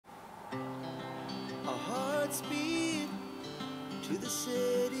to the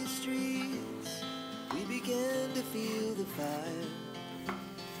city streets, we began to feel the fire.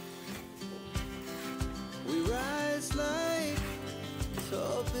 We rise like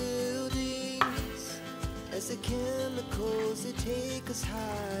tall buildings as the chemicals they take us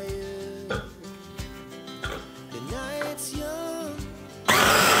higher. The night's young,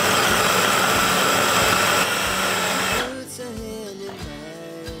 puts a hand in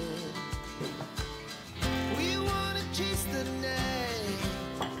mine. We wanna chase the night,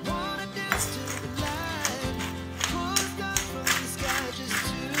 wanna dance to the light. Pulls down from the sky, just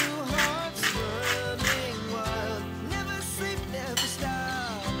two hearts running wild. Never sleep, never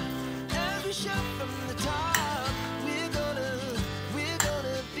stop. Every shot from the top. We're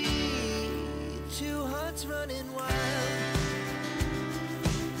gonna be two hearts running wild.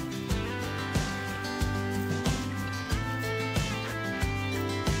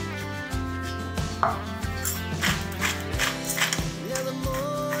 Now the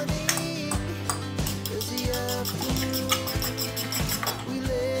morning is the afternoon. We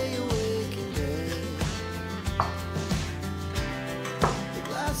lay awake in bed. The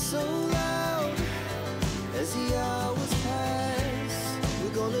glass so loud as the hours pass.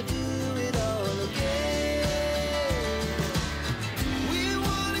 We're gonna do